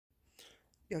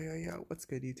Yo, what's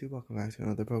good, YouTube? Welcome back to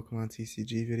another Pokemon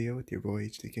TCG video with your boy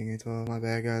HD King 812. My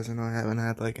bad, guys. I know I haven't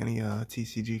had like any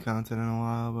TCG content in a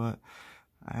while, but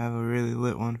I have a really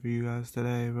lit one for you guys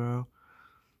today, bro.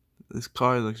 This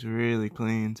card looks really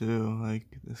clean too. Like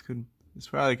this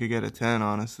probably could get a 10,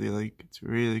 honestly. Like it's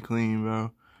really clean,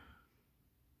 bro.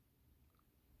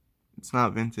 It's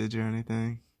not vintage or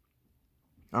anything.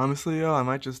 Honestly, yo, I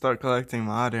might just start collecting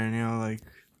modern, like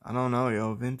I don't know,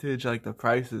 yo, vintage, like the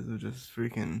prices have just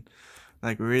freaking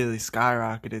like really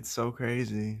skyrocketed. It's so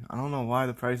crazy. I don't know why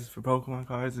the prices for Pokemon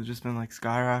cards have just been like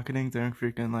skyrocketing during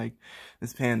freaking like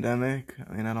this pandemic.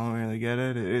 I mean, I don't really get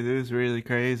it. It is really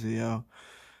crazy, yo.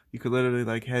 You could literally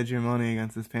like hedge your money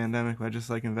against this pandemic by just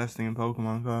like investing in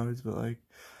Pokemon cards, but like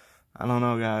I don't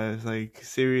know, guys. Like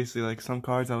seriously, like some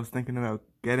cards I was thinking about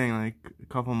getting like a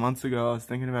couple months ago. I was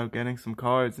thinking about getting some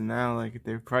cards, and now like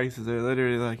their prices are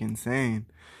literally like insane.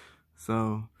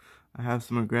 So I have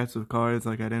some regrets with cards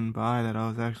like I didn't buy that I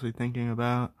was actually thinking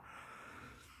about.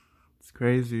 It's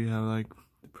crazy how like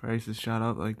the prices shot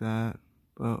up like that.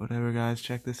 But whatever, guys,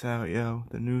 check this out, yo.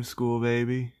 The new school,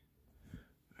 baby.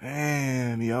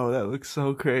 Man, yo, that looks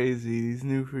so crazy. These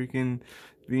new freaking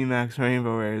Vmax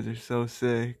rainbow rares are so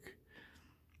sick.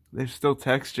 They're still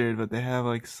textured, but they have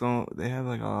like a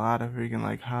lot of freaking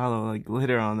like hollow like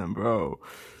glitter on them, bro.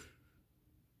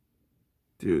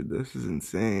 Dude, this is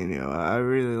insane, yo. I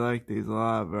really like these a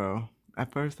lot, bro.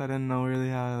 At first, I didn't know really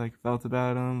how I like felt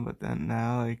about them, but then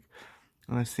now, like,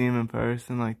 when I see them in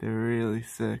person, like, they're really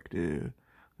sick, dude.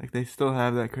 Like, they still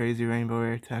have that crazy rainbow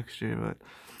rare texture, but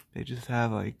they just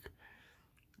have like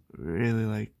really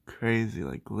like crazy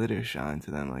like glitter shine to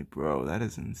them. Like, bro, that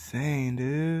is insane,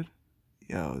 dude.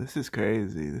 Yo, this is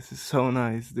crazy. This is so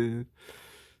nice, dude.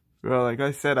 Bro, like I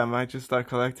said, I might just start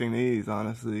collecting these,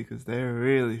 honestly, because they're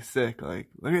really sick. Like,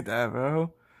 look at that,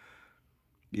 bro.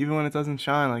 Even when it doesn't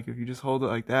shine, like, if you just hold it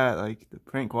like that, like, the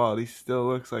print quality still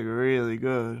looks, like, really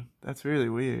good. That's really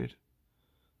weird.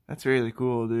 That's really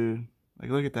cool, dude.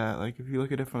 Like, look at that. Like, if you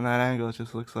look at it from that angle, it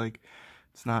just looks like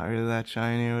it's not really that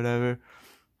shiny or whatever.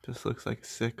 Just looks like a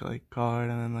sick, like, card,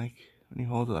 and then, like, when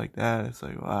you hold it like that, it's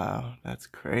like, wow, that's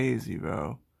crazy,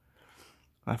 bro.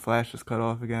 My flash just cut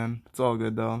off again. It's all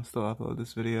good, though. I'm still uploading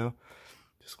this video.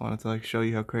 Just wanted to, like, show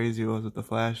you how crazy it was with the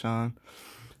flash on.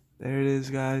 There it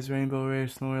is, guys. Rainbow Rare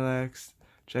Snorlax,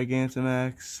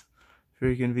 Gigantamax,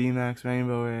 freaking Vmax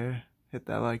Rainbow Rare. Hit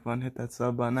that like button, hit that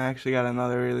sub button. I actually got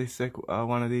another really sick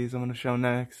one of these I'm going to show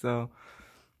next, so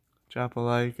drop a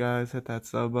like, guys. Hit that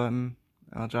sub button.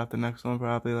 I'll drop the next one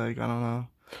probably, like, I don't know,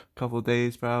 a couple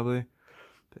days probably.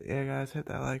 But yeah, guys, hit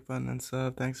that like button and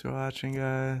sub. Thanks for watching,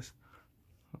 guys.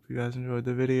 Hope you guys enjoyed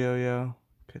the video, yo.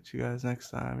 Catch you guys next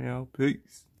time, yo.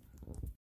 Peace.